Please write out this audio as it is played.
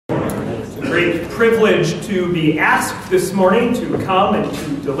great privilege to be asked this morning to come and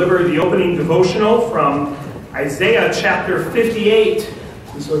to deliver the opening devotional from Isaiah chapter 58.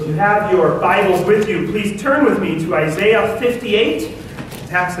 And so if you have your Bibles with you, please turn with me to Isaiah 58. The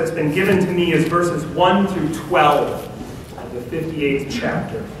text that's been given to me is verses 1 through 12 of the 58th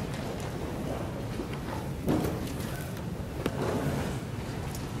chapter.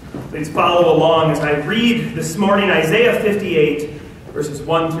 Please follow along as I read this morning Isaiah 58, verses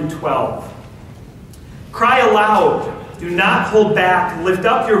 1 through 12. Cry aloud, do not hold back, lift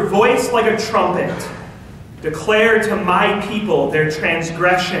up your voice like a trumpet. Declare to my people their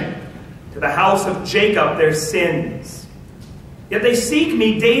transgression, to the house of Jacob their sins. Yet they seek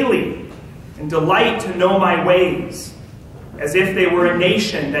me daily and delight to know my ways, as if they were a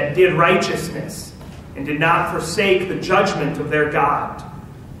nation that did righteousness and did not forsake the judgment of their God.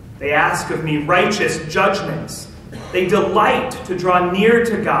 They ask of me righteous judgments. They delight to draw near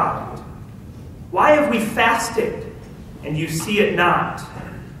to God. Why have we fasted, and you see it not?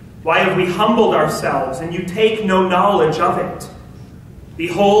 Why have we humbled ourselves, and you take no knowledge of it?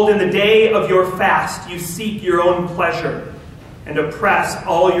 Behold, in the day of your fast you seek your own pleasure, and oppress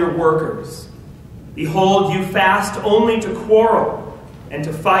all your workers. Behold, you fast only to quarrel, and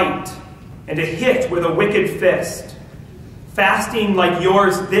to fight, and to hit with a wicked fist. Fasting like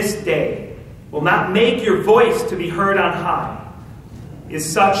yours this day will not make your voice to be heard on high. Is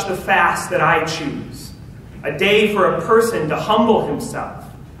such the fast that I choose, a day for a person to humble himself?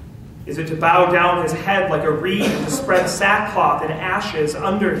 Is it to bow down his head like a reed and to spread sackcloth and ashes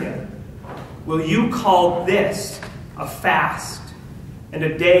under him? Will you call this a fast and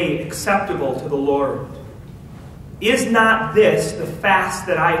a day acceptable to the Lord? Is not this the fast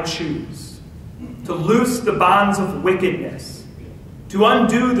that I choose? To loose the bonds of wickedness, to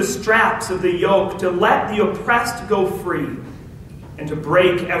undo the straps of the yoke, to let the oppressed go free, and to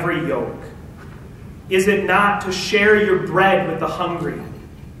break every yoke? Is it not to share your bread with the hungry,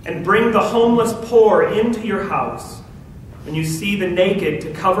 and bring the homeless poor into your house, when you see the naked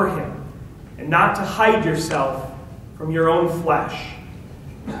to cover him, and not to hide yourself from your own flesh?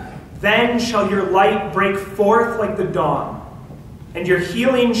 Then shall your light break forth like the dawn, and your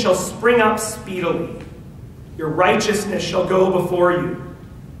healing shall spring up speedily. Your righteousness shall go before you.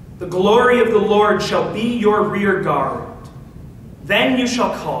 The glory of the Lord shall be your rear guard. Then you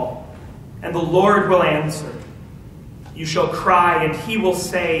shall call, and the Lord will answer. You shall cry, and he will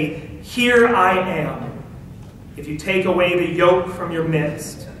say, Here I am. If you take away the yoke from your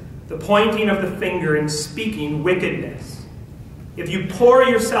midst, the pointing of the finger and speaking wickedness, if you pour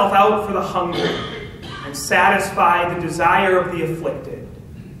yourself out for the hungry, and satisfy the desire of the afflicted,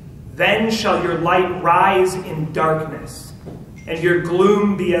 then shall your light rise in darkness, and your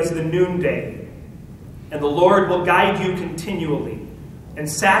gloom be as the noonday. And the Lord will guide you continually, and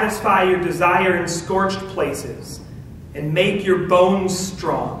satisfy your desire in scorched places, and make your bones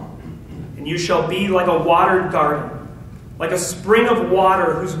strong. And you shall be like a watered garden, like a spring of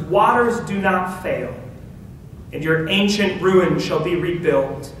water whose waters do not fail. And your ancient ruins shall be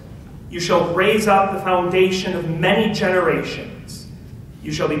rebuilt. You shall raise up the foundation of many generations.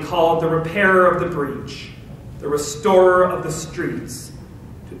 You shall be called the repairer of the breach, the restorer of the streets,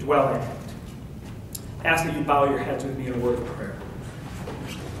 to dwell in it. I ask that you bow your heads with me in a word of prayer.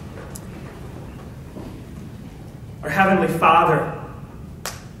 Our Heavenly Father,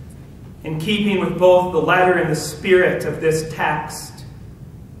 in keeping with both the letter and the spirit of this text,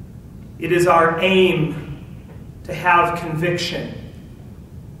 it is our aim to have conviction.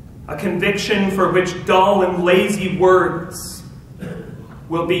 A conviction for which dull and lazy words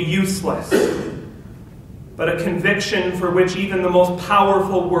will be useless, but a conviction for which even the most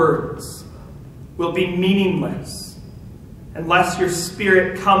powerful words will be meaningless unless your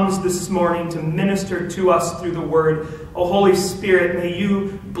Spirit comes this morning to minister to us through the Word. O Holy Spirit, may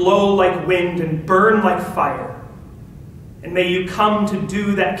you blow like wind and burn like fire, and may you come to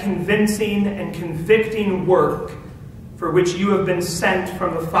do that convincing and convicting work for which you have been sent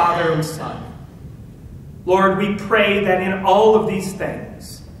from the Father and Son. Lord, we pray that in all of these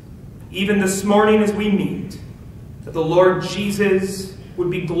things, even this morning as we meet, that the Lord Jesus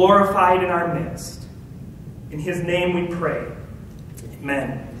would be glorified in our midst. In his name we pray.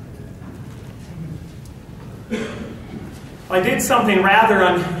 Amen. I did something rather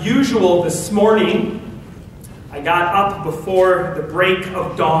unusual this morning. I got up before the break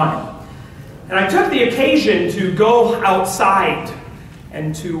of dawn. And I took the occasion to go outside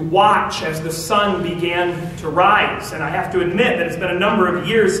and to watch as the sun began to rise. And I have to admit that it's been a number of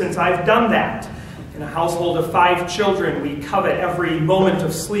years since I've done that. In a household of 5 children, we covet every moment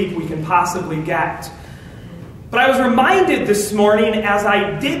of sleep we can possibly get. But I was reminded this morning as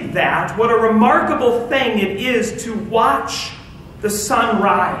I did that, what a remarkable thing it is to watch the sun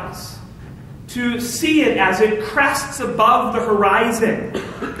rise, to see it as it crests above the horizon,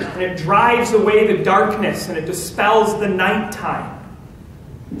 and it drives away the darkness, and it dispels the nighttime.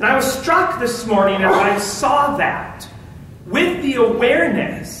 And I was struck this morning as I saw that, with the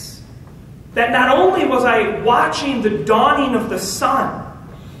awareness that not only was I watching the dawning of the sun,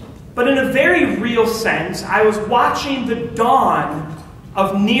 but in a very real sense, I was watching the dawn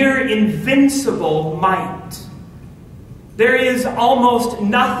of near invincible might. There is almost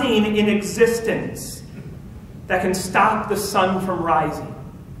nothing in existence that can stop the sun from rising.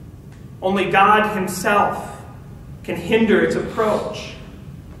 Only God himself can hinder its approach.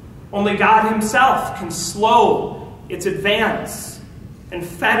 Only God himself can slow its advance and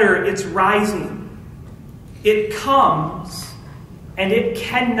fetter its rising. It comes, and it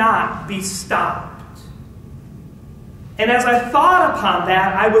cannot be stopped. And as I thought upon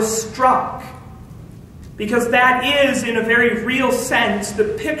that, I was struck, because that is, in a very real sense, the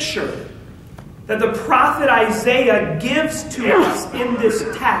picture that the prophet Isaiah gives to us in this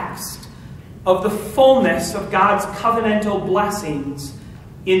text of the fullness of God's covenantal blessings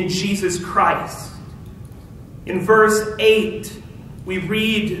in Jesus Christ. In verse 8, we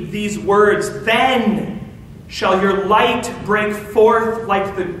read these words, "Then shall your light break forth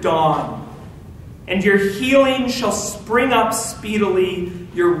like the dawn, and your healing shall spring up speedily.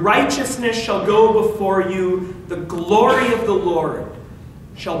 Your righteousness shall go before you. The glory of the Lord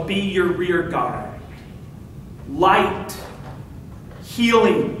shall be your rear guard." Light,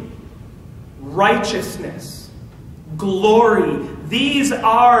 healing, righteousness, glory. These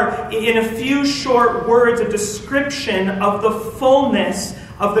are, in a few short words, a description of the fullness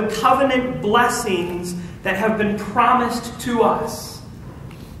of the covenant blessings that have been promised to us.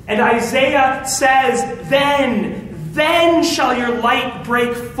 And Isaiah says, then shall your light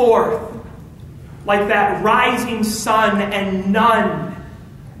break forth like that rising sun, and none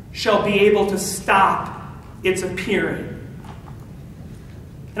shall be able to stop its appearing.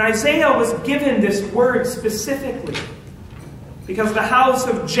 And Isaiah was given this word specifically because the house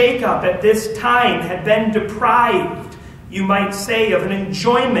of Jacob at this time had been deprived, you might say, of an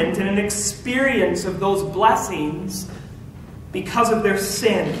enjoyment and an experience of those blessings because of their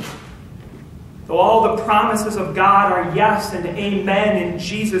sin. Though all the promises of God are yes and amen in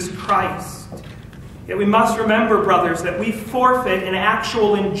Jesus Christ, yet we must remember, brothers, that we forfeit an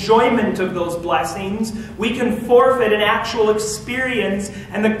actual enjoyment of those blessings. We can forfeit an actual experience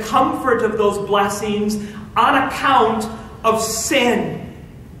and the comfort of those blessings on account of sin.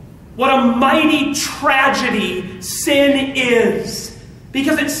 What a mighty tragedy sin is,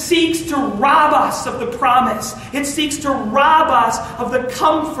 because it seeks to rob us of the promise. It seeks to rob us of the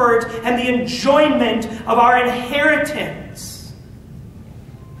comfort and the enjoyment of our inheritance.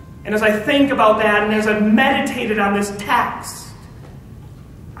 And as I think about that, and as I've meditated on this text,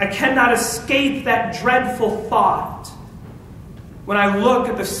 I cannot escape that dreadful thought when I look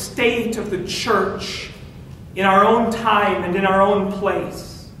at the state of the church in our own time and in our own place.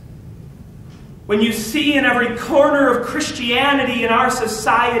 When you see in every corner of Christianity in our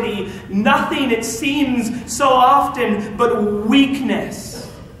society, nothing, it seems so often, but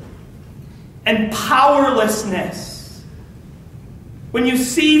weakness and powerlessness. When you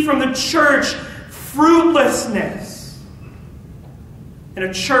see from the church fruitlessness, in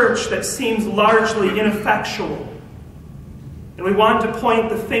a church that seems largely ineffectual, and we want to point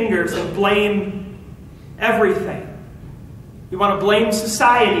the fingers and blame everything. We want to blame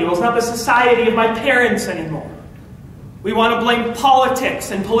society. Well, it's not the society of my parents anymore. We want to blame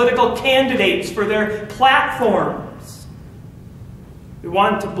politics and political candidates for their platforms. We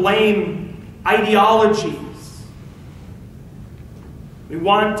want to blame ideologies. We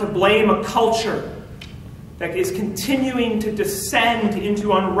want to blame a culture that is continuing to descend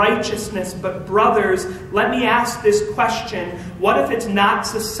into unrighteousness. But brothers, let me ask this question. What if it's not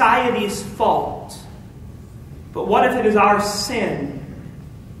society's fault? But what if it is our sin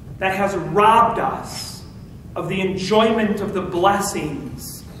that has robbed us of the enjoyment of the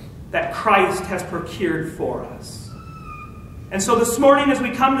blessings that Christ has procured for us? And so this morning as we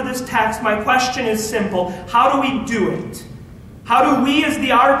come to this text, my question is simple. How do we do it? How do we as the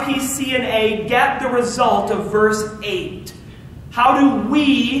RPCNA get the result of verse 8? How do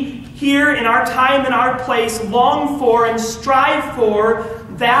we, here in our time and our place, long for and strive for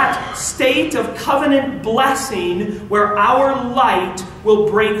that state of covenant blessing where our light will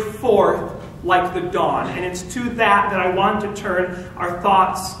break forth like the dawn? And it's to that I want to turn our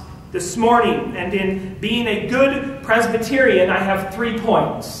thoughts this morning. And in being a good Presbyterian, I have 3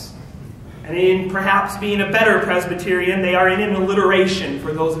 points. And in perhaps being a better Presbyterian, they are in an alliteration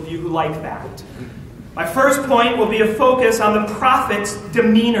for those of you who like that. My first point will be a focus on the prophet's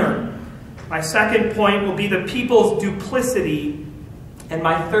demeanor. My second point will be the people's duplicity. And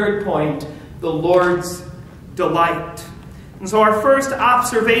my third point, the Lord's delight. And so our first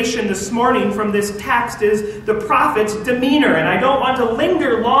observation this morning from this text is the prophet's demeanor. And I don't want to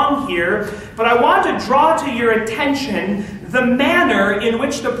linger long here, but I want to draw to your attention the manner in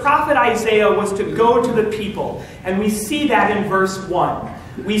which the prophet Isaiah was to go to the people. And we see that in verse 1.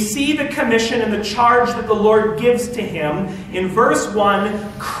 We see the commission and the charge that the Lord gives to him. In verse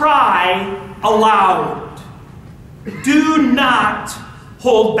 1, cry aloud. Do not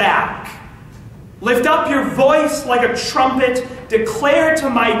hold back. Lift up your voice like a trumpet. Declare to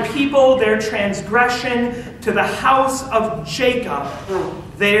my people their transgression, to the house of Jacob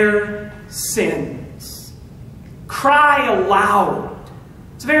their sins. Cry aloud.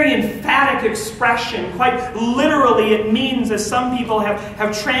 It's a very emphatic expression. Quite literally, it means, as some people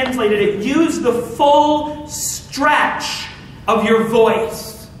have translated it, use the full stretch of your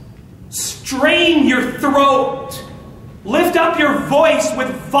voice. Strain your throat. Lift up your voice with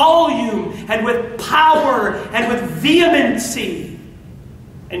volume and with power and with vehemency.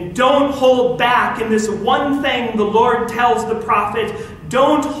 And don't hold back in this one thing the Lord tells the prophet.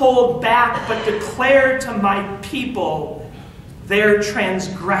 Don't hold back, but declare to my people their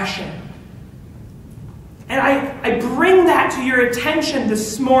transgression. And I bring that to your attention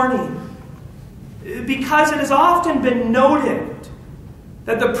this morning because it has often been noted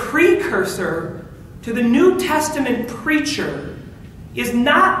that the precursor to the New Testament preacher is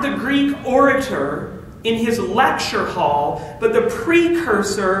not the Greek orator in his lecture hall, but the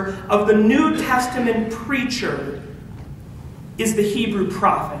precursor of the New Testament preacher is the Hebrew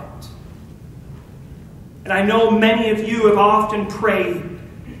prophet. And I know many of you have often prayed,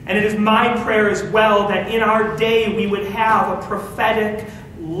 and it is my prayer as well, that in our day we would have a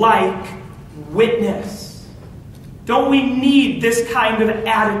prophetic-like witness. Don't we need this kind of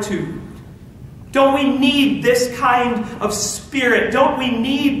attitude? Don't we need this kind of spirit? Don't we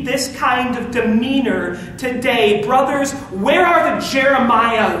need this kind of demeanor today? Brothers, where are the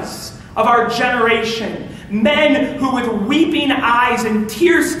Jeremiahs of our generation? Men who with weeping eyes and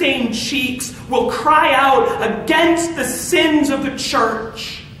tear-stained cheeks will cry out against the sins of the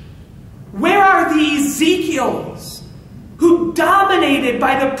church. Where are the Ezekiels who, dominated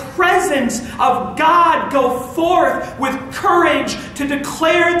by the presence of God, go forth with courage to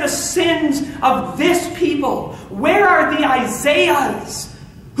declare the sins of this people? Where are the Isaiahs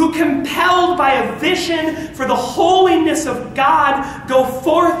who, compelled by a vision for the holiness of God, go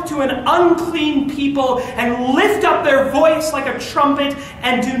forth to an unclean people and lift up their voice like a trumpet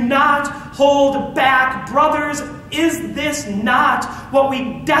and do not hold back? Brothers, is this not what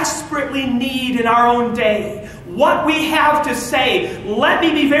we desperately need in our own day? What we have to say, let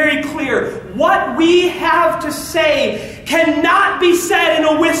me be very clear, what we have to say cannot be said in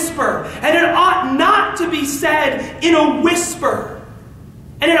a whisper, and it ought not to be said in a whisper.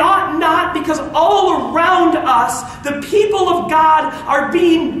 And it ought not, because all around us, the people of God are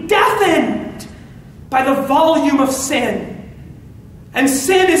being deafened by the volume of sin. And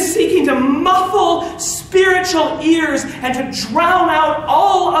sin is seeking to muffle spiritual ears and to drown out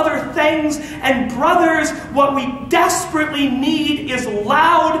all other things. And brothers, what we desperately need is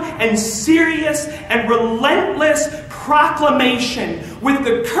loud and serious and relentless proclamation with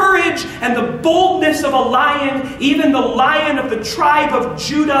the courage and the boldness of a lion, even the Lion of the tribe of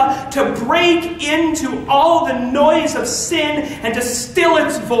Judah, to break into all the noise of sin and to still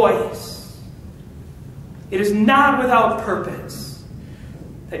its voice. It is not without purpose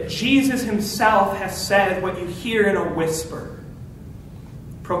that Jesus himself has said what you hear in a whisper,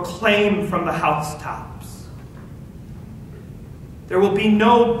 proclaim from the housetops. There will be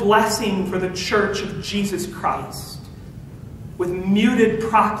no blessing for the church of Jesus Christ with muted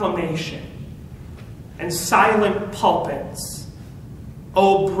proclamation and silent pulpits.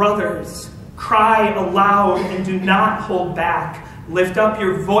 Oh, brothers, cry aloud and do not hold back. Lift up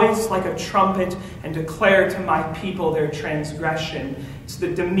your voice like a trumpet and declare to my people their transgression. It's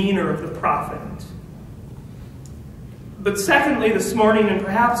the demeanor of the prophet. But secondly, this morning, and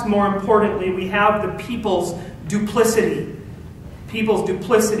perhaps more importantly, we have the people's duplicity. People's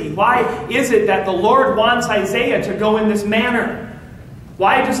duplicity. Why is it that the Lord wants Isaiah to go in this manner?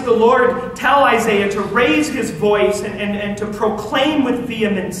 Why does the Lord tell Isaiah to raise his voice and to proclaim with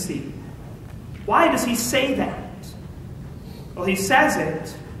vehemency? Why does he say that? Well, he says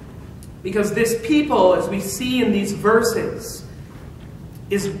it because this people, as we see in these verses,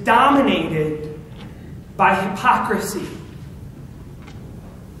 is dominated by hypocrisy.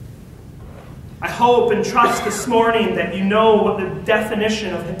 hope and trust this morning that you know what the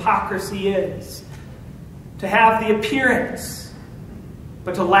definition of hypocrisy is. To have the appearance,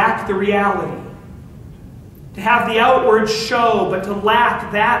 but to lack the reality. To have the outward show, but to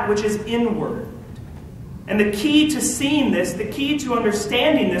lack that which is inward. And the key to seeing this, the key to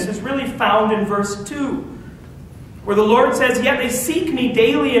understanding this, is really found in verse 2, where the Lord says, "Yet they seek me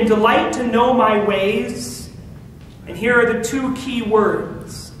daily and delight to know my ways." And here are the two key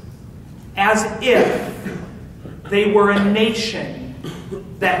words. As if they were a nation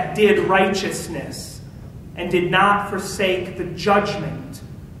that did righteousness and did not forsake the judgment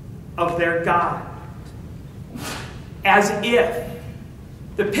of their God. As if.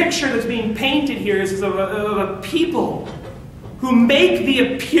 The picture that's being painted here is of a people who make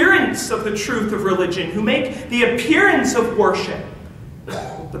the appearance of the truth of religion, who make the appearance of worship.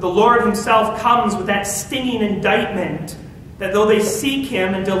 But the Lord himself comes with that stinging indictment that though they seek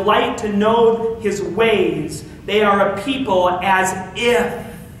him and delight to know his ways, they are a people as if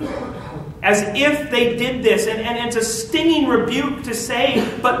they did this. And it's a stinging rebuke to say,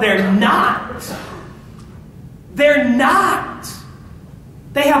 but they're not. They're not.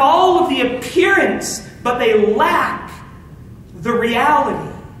 They have all of the appearance, but they lack the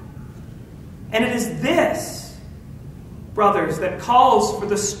reality. And it is this, brothers, that calls for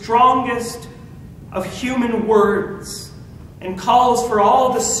the strongest of human words and calls for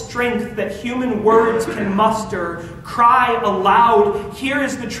all the strength that human words can muster. Cry aloud, here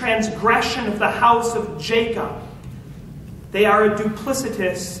is the transgression of the house of Jacob. They are a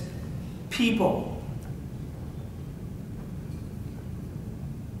duplicitous people.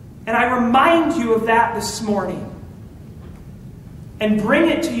 And I remind you of that this morning and bring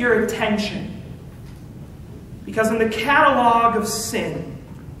it to your attention. Because in the catalog of sin,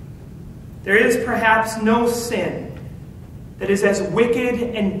 there is perhaps no sin that is as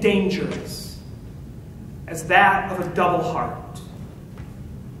wicked and dangerous as that of a double heart.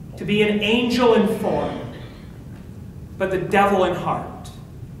 To be an angel in form, but the devil in heart.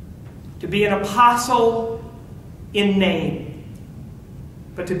 To be an apostle in name,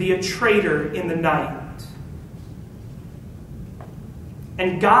 but to be a traitor in the night.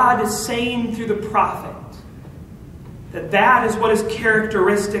 And God is saying through the prophet that that is what is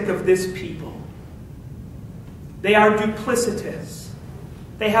characteristic of this people. They are duplicitous.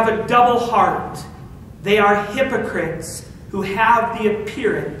 They have a double heart. They are hypocrites who have the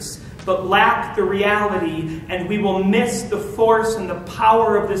appearance but lack the reality, and we will miss the force and the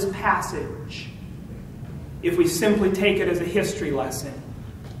power of this passage if we simply take it as a history lesson.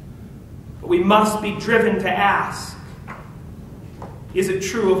 But we must be driven to ask, is it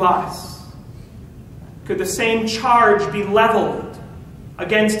true of us? Could the same charge be leveled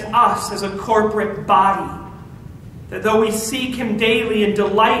against us as a corporate body? That though we seek him daily and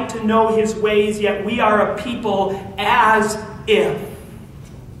delight to know his ways, yet we are a people as if,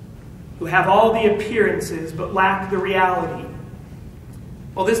 who have all the appearances but lack the reality.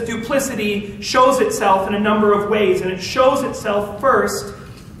 Well, this duplicity shows itself in a number of ways, and it shows itself first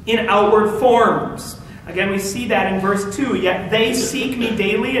in outward forms. Again, we see that in verse 2. Yet they seek me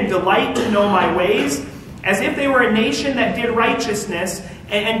daily and delight to know my ways, as if they were a nation that did righteousness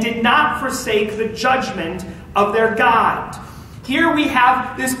and did not forsake the judgment of their God. Here we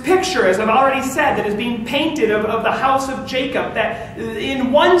have this picture, as I've already said, that is being painted of the house of Jacob, that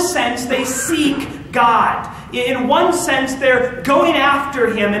in one sense they seek God. In one sense they're going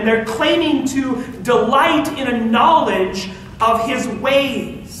after him and they're claiming to delight in a knowledge of his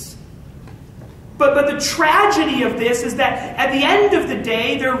ways. But the tragedy of this is that at the end of the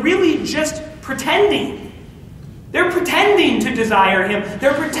day, they're really just pretending. They're pretending to desire him.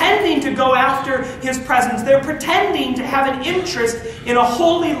 They're pretending to go after his presence. They're pretending to have an interest in a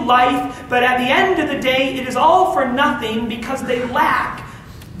holy life. But at the end of the day, it is all for nothing because they lack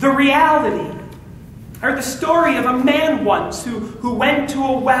the reality. I heard the story of a man once who went to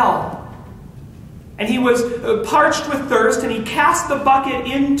a well. And he was parched with thirst, and he cast the bucket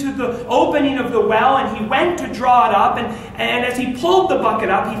into the opening of the well, and he went to draw it up. And as he pulled the bucket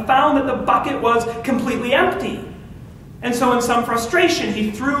up, he found that the bucket was completely empty. And so in some frustration,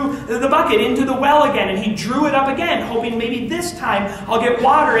 he threw the bucket into the well again, and he drew it up again, hoping maybe this time I'll get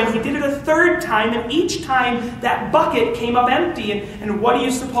water. And he did it a third time, and each time that bucket came up empty. And what do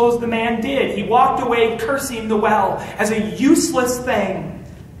you suppose the man did? He walked away cursing the well as a useless thing.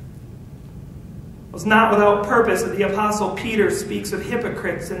 It was not without purpose that the Apostle Peter speaks of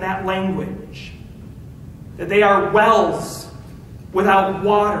hypocrites in that language. That they are wells without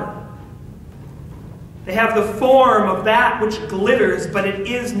water. They have the form of that which glitters, but it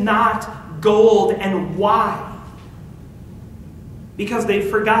is not gold. And why? Because they've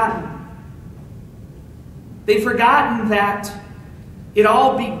forgotten They've forgotten that it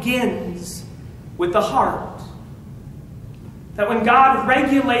all begins with the heart. That when God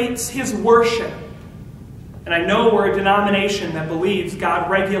regulates His worship, and I know we're a denomination that believes God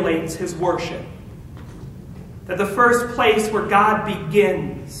regulates His worship, that the first place where God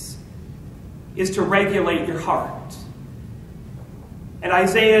begins is to regulate your heart. And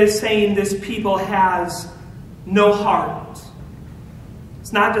Isaiah is saying this people has no heart.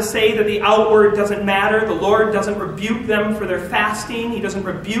 It's not to say that the outward doesn't matter. The Lord doesn't rebuke them for their fasting. He doesn't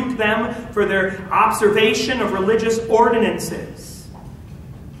rebuke them for their observation of religious ordinances.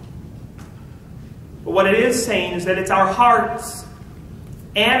 But what it is saying is that it's our hearts,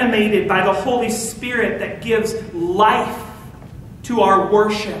 animated by the Holy Spirit, that gives life to our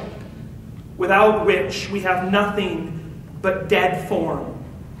worship, without which we have nothing but dead form.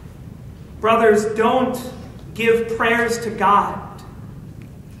 Brothers, don't give prayers to God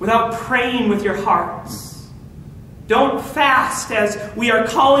without praying with your hearts. Don't fast as we are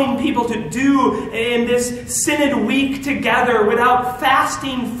calling people to do in this Synod week together without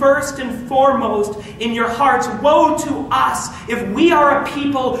fasting first and foremost in your hearts. Woe to us if we are a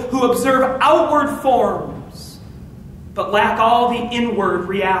people who observe outward forms but lack all the inward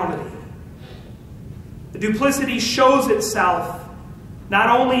reality. The duplicity shows itself not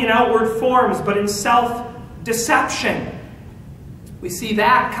only in outward forms, but in self-deception. We see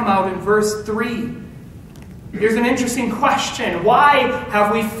that come out in verse 3. Here's an interesting question. Why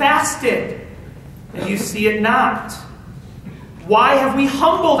have we fasted, and you see it not? Why have we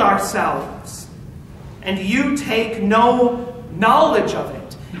humbled ourselves, and you take no knowledge of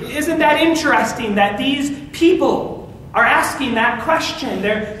it? Isn't that interesting that these people are asking that question?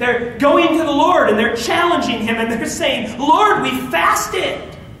 They're going to the Lord and they're challenging Him and they're saying, Lord, we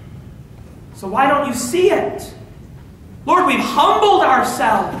fasted. So why don't you see it? Lord, we've humbled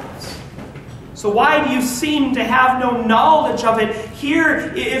ourselves. So why do you seem to have no knowledge of it?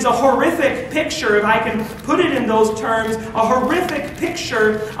 Here is a horrific picture, if I can put it in those terms, a horrific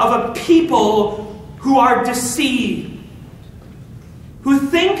picture of a people who are deceived, who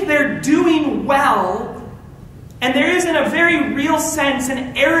think they're doing well. And there is, in a very real sense,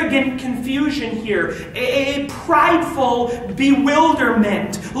 an arrogant confusion here, a prideful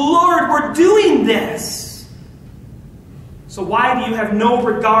bewilderment. Lord, we're doing this. So why do you have no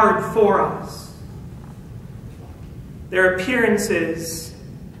regard for us? Their appearances,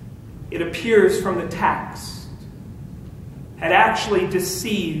 it appears from the text, had actually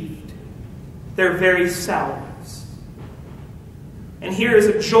deceived their very selves. And here is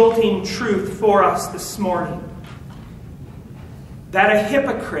a jolting truth for us this morning, that a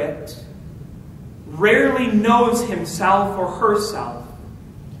hypocrite rarely knows himself or herself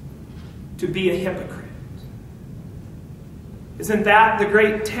to be a hypocrite. Isn't that the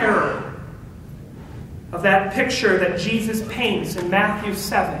great terror of that picture that Jesus paints in Matthew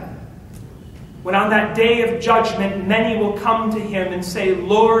 7? When on that day of judgment, many will come to Him and say,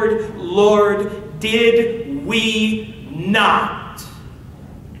 Lord, Lord, did we not?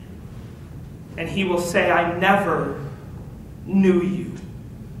 And He will say, I never knew you.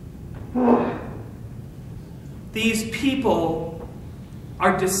 These people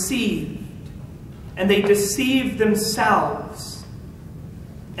are deceived, and they deceive themselves,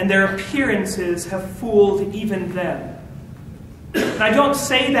 and their appearances have fooled even them. And I don't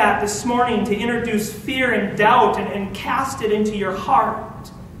say that this morning to introduce fear and doubt and cast it into your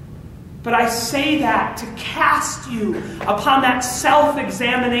heart. But I say that to cast you upon that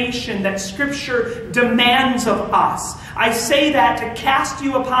self-examination that Scripture demands of us. I say that to cast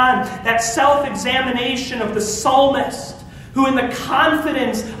you upon that self-examination of the psalmist, who in the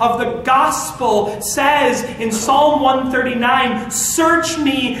confidence of the gospel says in Psalm 139, search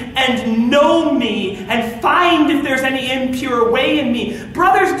me and know me and find if there's any impure way in me.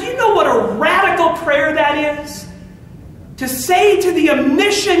 Brothers, do you know what a radical prayer that is? To say to the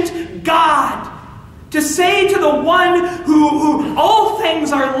omniscient God, to say to the one who all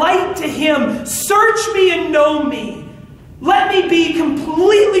things are light to Him, search me and know me. Let me be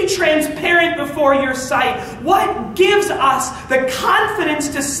completely transparent before your sight. What gives us the confidence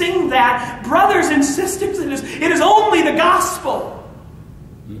to sing that? Brothers and sisters, it is only the gospel.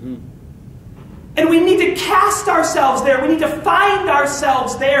 Mm-hmm. And we need to cast ourselves there. We need to find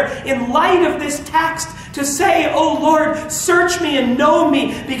ourselves there in light of this text to say, oh Lord, search me and know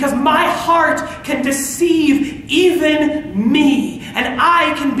me, because my heart can deceive even me. And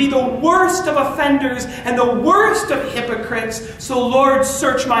I can be the worst of offenders and the worst of hypocrites. So Lord,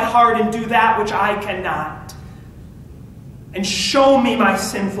 search my heart and do that which I cannot. And show me my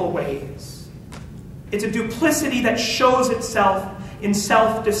sinful ways. It's a duplicity that shows itself in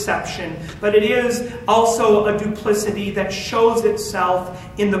self-deception, but it is also a duplicity that shows itself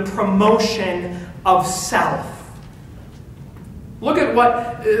in the promotion of self. Look at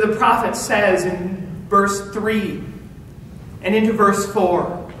what the prophet says in verse 3 and into verse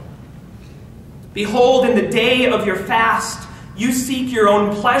 4. Behold, in the day of your fast, you seek your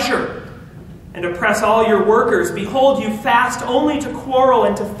own pleasure and oppress all your workers. Behold, you fast only to quarrel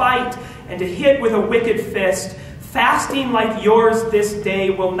and to fight and to hit with a wicked fist. Fasting like yours this day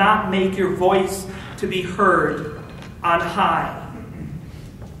will not make your voice to be heard on high.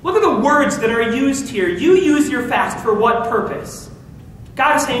 Look at the words that are used here. You use your fast for what purpose?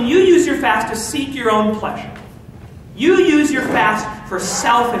 God is saying you use your fast to seek your own pleasure. You use your fast for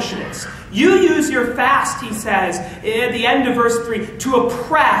selfishness. You use your fast, he says, at the end of verse 3, to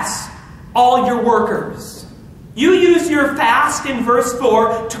oppress all your workers. You use your fast in verse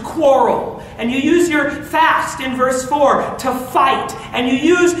 4 to quarrel. And you use your fast in verse 4 to fight. And you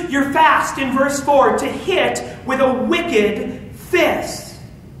use your fast in verse 4 to hit with a wicked fist.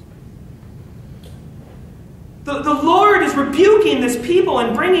 The Lord is rebuking this people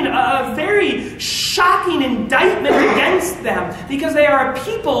and bringing a very shocking indictment against them, because they are a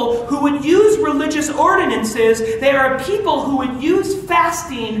people who would use religious ordinances. They are a people who would use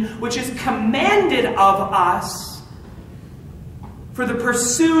fasting, which is commanded of us, for the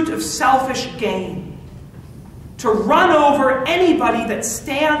pursuit of selfish gain. To run over anybody that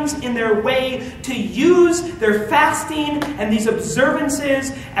stands in their way, to use their fasting and these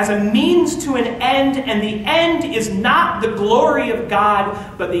observances as a means to an end, and the end is not the glory of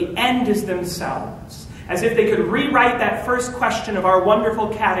God, but the end is themselves. As if they could rewrite that first question of our wonderful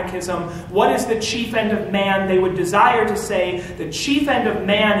catechism, what is the chief end of man? They would desire to say, the chief end of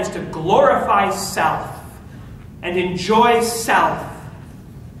man is to glorify self and enjoy self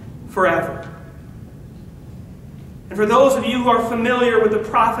forever. And for those of you who are familiar with the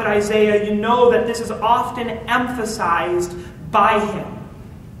prophet Isaiah, you know that this is often emphasized by him.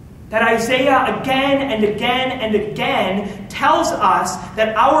 That Isaiah again and again and again tells us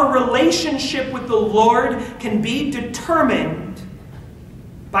that our relationship with the Lord can be determined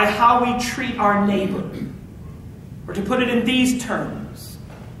by how we treat our neighbor. Or to put it in these terms,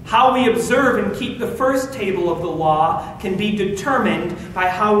 how we observe and keep the first table of the law can be determined by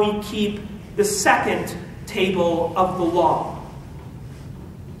how we keep the second table of the law.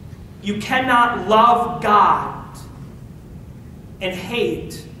 You cannot love God and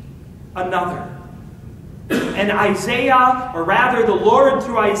hate another. And Isaiah, or rather the Lord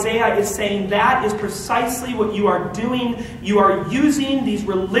through Isaiah, is saying that is precisely what you are doing. You are using these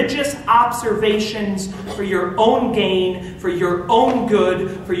religious observations for your own gain, for your own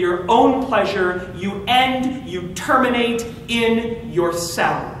good, for your own pleasure. You end, you terminate in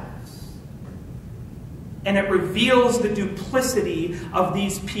yourself. And it reveals the duplicity of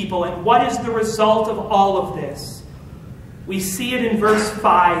these people. And what is the result of all of this? We see it in verse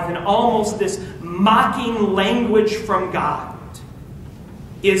 5, and almost this mocking language from God.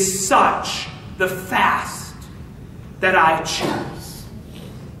 Is such the fast that I choose?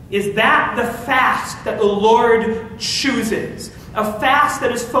 Is that the fast that the Lord chooses? A fast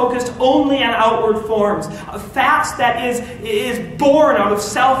that is focused only on outward forms. A fast that is born out of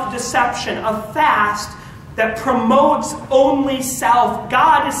self-deception. A fast that promotes only self.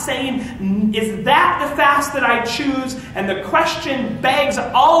 God is saying, is that the fast that I choose? And the question begs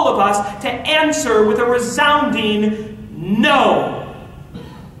all of us to answer with a resounding no.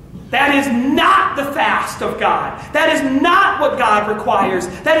 That is not the fast of God. That is not what God requires.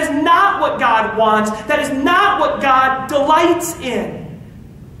 That is not what God wants. That is not what God delights in.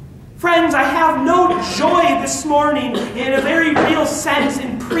 Friends, I have no joy this morning in a very real sense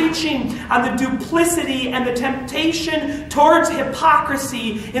in preaching on the duplicity and the temptation towards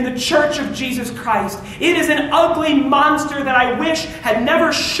hypocrisy in the Church of Jesus Christ. It is an ugly monster that I wish had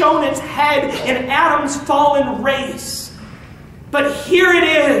never shown its head in Adam's fallen race. But here it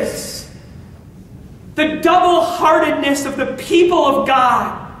is. The double-heartedness of the people of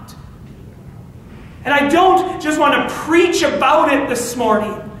God. And I don't just want to preach about it this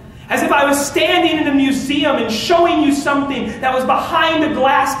morning as if I was standing in a museum and showing you something that was behind a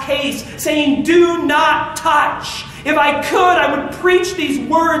glass case saying, do not touch. If I could, I would preach these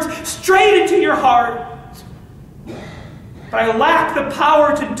words straight into your heart. But I lack the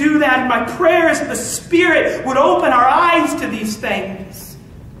power to do that, and my prayer is that the Spirit would open our eyes to these things.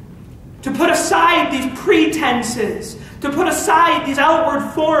 To put aside these pretenses, to put aside these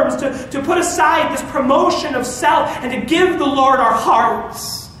outward forms, to put aside this promotion of self, and to give the Lord our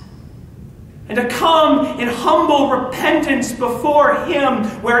hearts. and to come in humble repentance before Him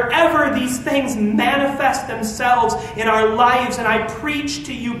wherever these things manifest themselves in our lives. And I preach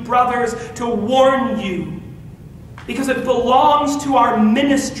to you, brothers, to warn you, because it belongs to our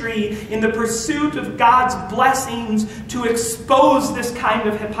ministry in the pursuit of God's blessings to expose this kind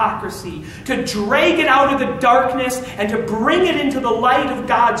of hypocrisy, to drag it out of the darkness and to bring it into the light of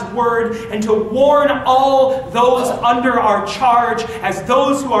God's Word, and to warn all those under our charge as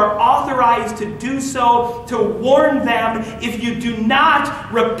those who are authorized to do so, to warn them, if you do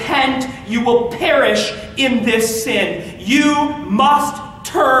not repent, you will perish in this sin. You must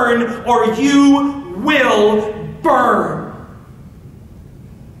turn or you will burn.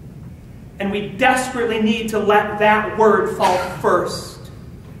 And we desperately need to let that word fall first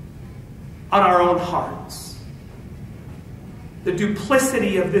on our own hearts. The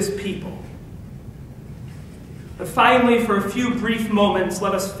duplicity of this people. But finally, for a few brief moments,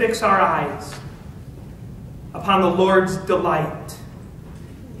 let us fix our eyes upon the Lord's delight.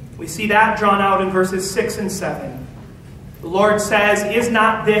 We see that drawn out in verses 6 and 7. The Lord says, "Is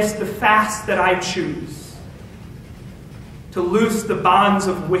not this the fast that I choose? To loose the bonds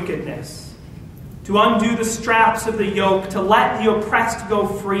of wickedness, to undo the straps of the yoke, to let the oppressed go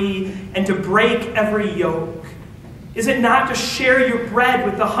free, and to break every yoke? Is it not to share your bread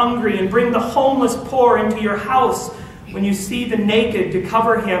with the hungry and bring the homeless poor into your house when you see the naked, to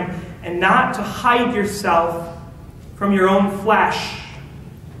cover him and not to hide yourself from your own flesh?"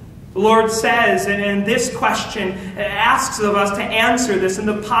 The Lord says, and this question asks of us to answer this in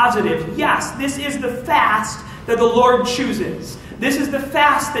the positive. Yes, this is the fast that the Lord chooses. This is the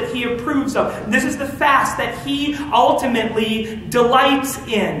fast that He approves of. This is the fast that He ultimately delights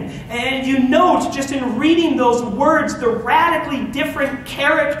in. And you note, just in reading those words, the radically different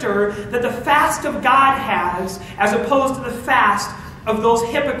character that the fast of God has as opposed to the fast of those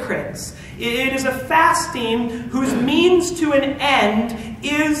hypocrites. It is a fasting whose means to an end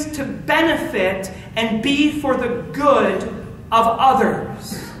is to benefit and be for the good of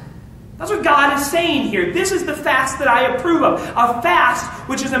others. That's what God is saying here. This is the fast that I approve of. A fast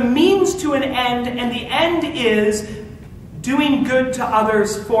which is a means to an end, and the end is doing good to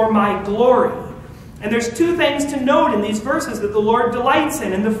others for my glory. And there's two things to note in these verses that the Lord delights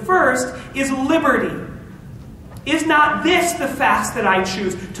in. And the first is liberty. Is not this the fast that I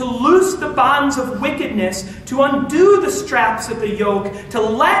choose? To loose the bonds of wickedness, to undo the straps of the yoke, to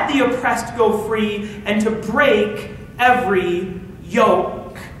let the oppressed go free, and to break every yoke.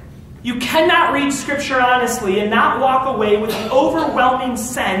 You cannot read Scripture honestly and not walk away with the overwhelming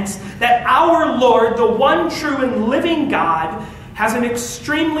sense that our Lord, the one true and living God, has an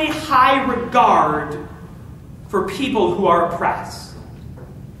extremely high regard for people who are oppressed.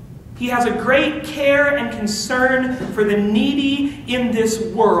 He has a great care and concern for the needy in this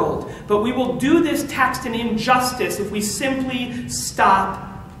world. But we will do this text an injustice if we simply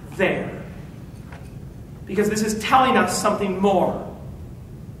stop there. Because this is telling us something more.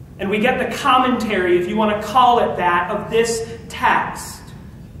 And we get the commentary, if you want to call it that, of this text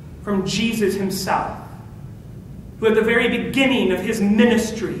from Jesus Himself, who at the very beginning of His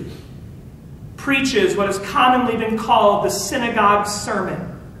ministry preaches what has commonly been called the synagogue sermon,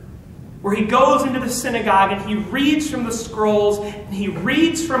 where He goes into the synagogue and He reads from the scrolls, and He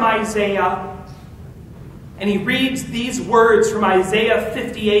reads from Isaiah, and He reads these words from Isaiah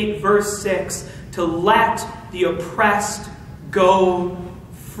 58 verse 6, to let the oppressed go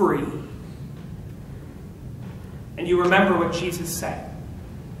free. And you remember what Jesus said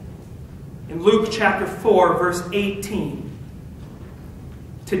in Luke chapter 4 verse 18.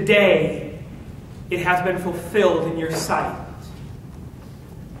 Today it has been fulfilled in your sight.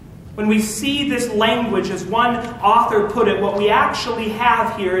 When we see this language, as one author put it, what we actually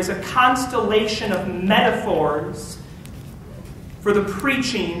have here is a constellation of metaphors for the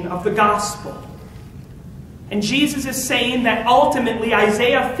preaching of the gospel. And Jesus is saying that ultimately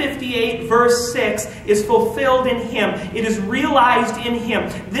Isaiah 58 verse 6 is fulfilled in Him. It is realized in Him.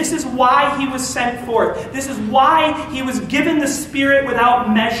 This is why He was sent forth. This is why He was given the Spirit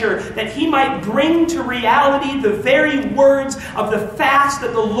without measure, that He might bring to reality the very words of the fast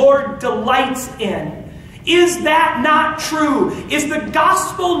that the Lord delights in. Is that not true? Is the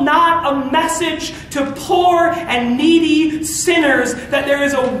gospel not a message to poor and needy sinners that there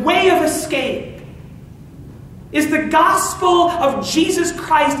is a way of escape? Is the gospel of Jesus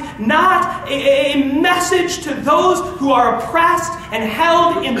Christ not a message to those who are oppressed and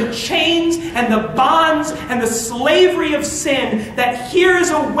held in the chains and the bonds and the slavery of sin, that here is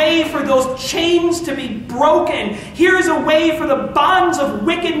a way for those chains to be broken? Here is a way for the bonds of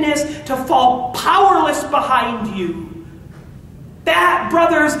wickedness to fall powerless behind you, That,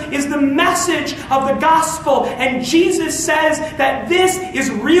 brothers, is the message of the gospel. And Jesus says that this is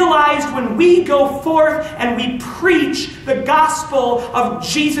realized when we go forth and we preach the gospel of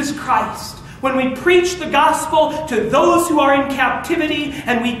Jesus Christ. When we preach the gospel to those who are in captivity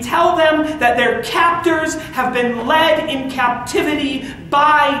and we tell them that their captors have been led in captivity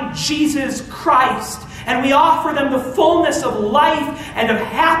by Jesus Christ. And we offer them the fullness of life and of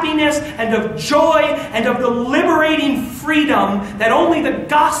happiness and of joy and of the liberating freedom that only the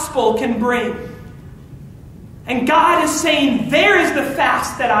gospel can bring. And God is saying, there is the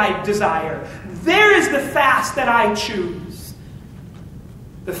fast that I desire. There is the fast that I choose.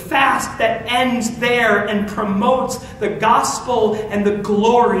 The fast that ends there and promotes the gospel and the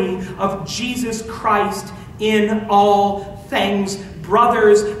glory of Jesus Christ in all things.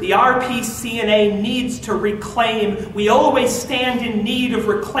 Brothers, the RPCNA needs to reclaim. We always stand in need of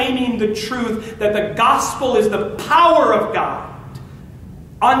reclaiming the truth that the gospel is the power of God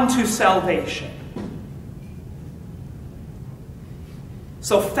unto salvation.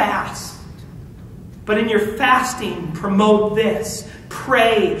 So fast. But in your fasting, promote this.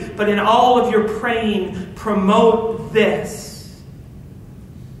 Pray, but in all of your praying, promote this.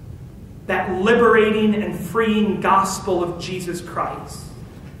 That liberating and freeing gospel of Jesus Christ.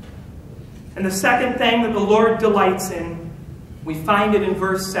 And the second thing that the Lord delights in, we find it in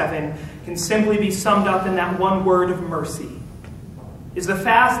verse 7, can simply be summed up in that one word of mercy. Is the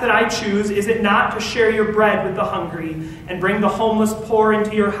fast that I choose, is it not to share your bread with the hungry and bring the homeless poor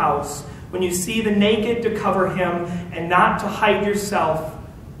into your house, when you see the naked to cover him and not to hide yourself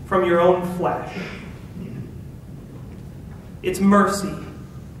from your own flesh? It's mercy.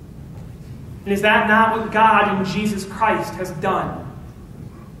 And is that not what God in Jesus Christ has done?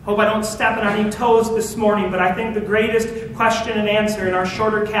 Hope I don't step on any toes this morning, but I think the greatest question and answer in our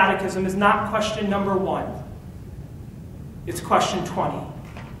shorter catechism is not question number 1. It's question 20.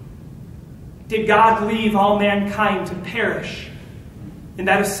 Did God leave all mankind to perish in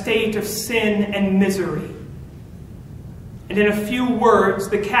that estate of sin and misery? And in a few words,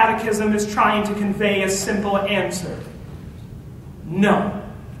 the catechism is trying to convey a simple answer. No.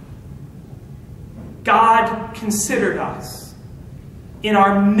 God considered us in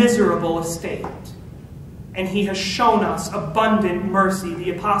our miserable estate, and he has shown us abundant mercy.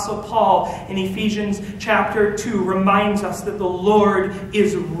 The Apostle Paul in Ephesians chapter 2 reminds us that the Lord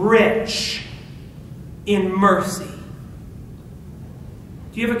is rich in mercy.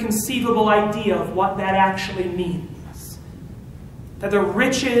 Do you have a conceivable idea of what that actually means? That the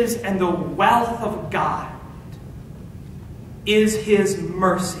riches and the wealth of God is his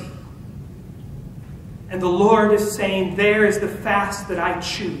mercy. And the Lord is saying, there is the fast that I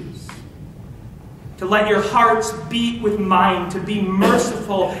choose. To let your hearts beat with mine, to be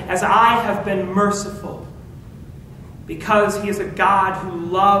merciful as I have been merciful. Because he is a God who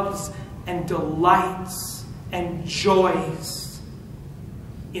loves and delights and joys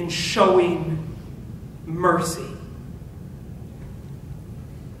in showing mercy.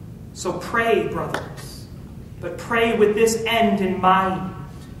 So pray, brothers, but pray with this end in mind.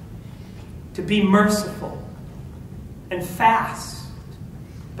 To be merciful, and fast,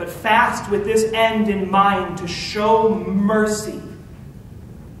 but fast with this end in mind, to show mercy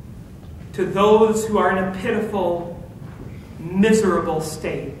to those who are in a pitiful, miserable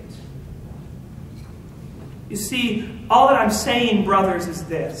state. You see, all that I'm saying, brothers, is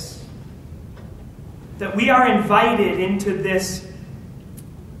this: that we are invited into this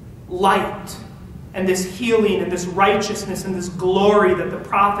light and this healing and this righteousness and this glory that the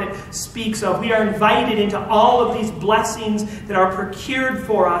prophet speaks of. We are invited into all of these blessings that are procured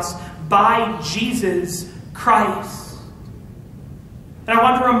for us by Jesus Christ. And I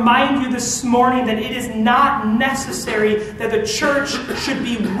want to remind you this morning that it is not necessary that the church should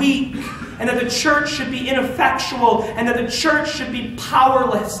be weak, and that the church should be ineffectual, and that the church should be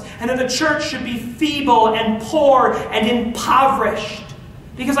powerless, and that the church should be feeble and poor and impoverished.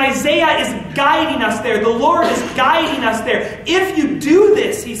 Because Isaiah is guiding us there. The Lord is guiding us there. If you do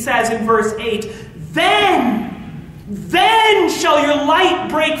this, he says in verse 8, then shall your light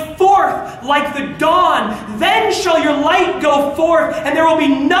break forth like the dawn. Then shall your light go forth, and there will be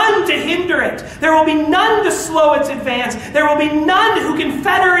none to hinder it. There will be none to slow its advance. There will be none who can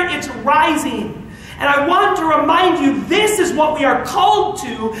fetter its rising. And I want to remind you, this is what we are called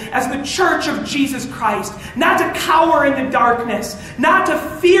to as the church of Jesus Christ. Not to cower in the darkness, not to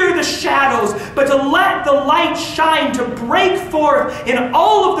fear the shadows, but to let the light shine, to break forth in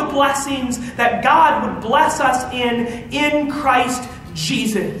all of the blessings that God would bless us in Christ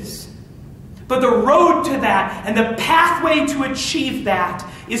Jesus. But the road to that and the pathway to achieve that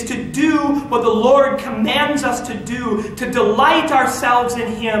is to do what the Lord commands us to do, to delight ourselves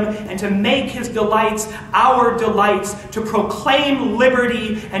in Him and to make His delights our delights, to proclaim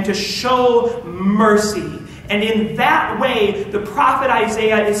liberty and to show mercy. And in that way, the prophet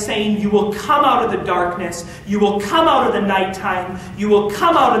Isaiah is saying, you will come out of the darkness, you will come out of the nighttime, you will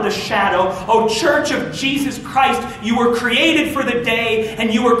come out of the shadow. O Church of Jesus Christ, you were created for the day,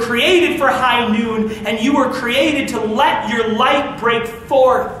 and you were created for high noon, and you were created to let your light break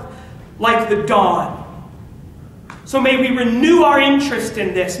forth like the dawn. So may we renew our interest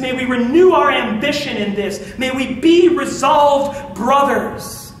in this. May we renew our ambition in this. May we be resolved,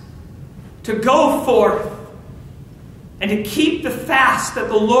 brothers, to go forth and to keep the fast that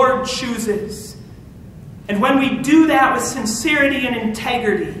the Lord chooses. And when we do that with sincerity and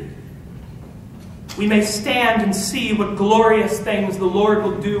integrity, we may stand and see what glorious things the Lord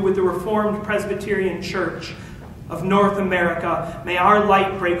will do with the Reformed Presbyterian Church of North America. May our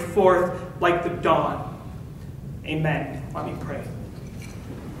light break forth like the dawn. Amen. Let me pray.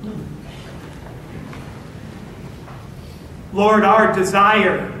 Lord, our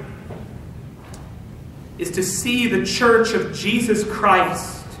desire is to see the Church of Jesus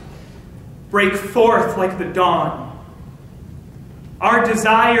Christ break forth like the dawn. Our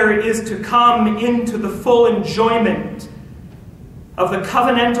desire is to come into the full enjoyment of the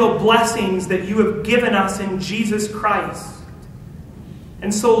covenantal blessings that you have given us in Jesus Christ.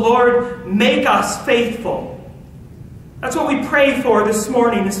 And so, Lord, make us faithful. That's what we pray for this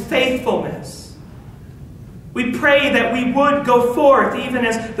morning, is faithfulness. We pray that we would go forth, even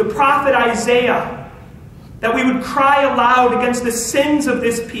as the prophet Isaiah, that we would cry aloud against the sins of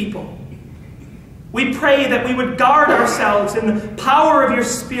this people. We pray that we would guard ourselves in the power of your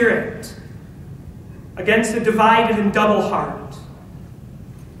Spirit against a divided and double heart.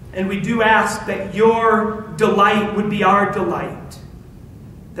 And we do ask that your delight would be our delight,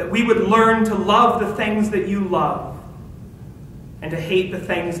 that we would learn to love the things that you love and to hate the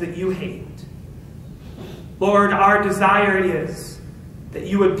things that you hate. Lord, our desire is that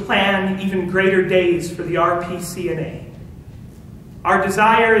you would plan even greater days for the RPCNA. Our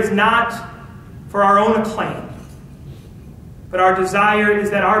desire is not for our own acclaim, but our desire is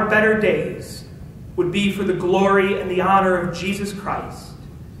that our better days would be for the glory and the honor of Jesus Christ.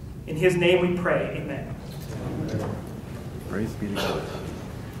 In his name we pray, amen. Praise be to God.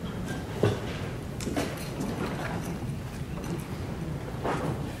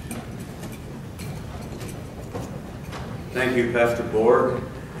 Thank you, Pastor Borg.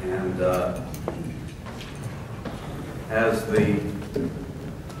 And as the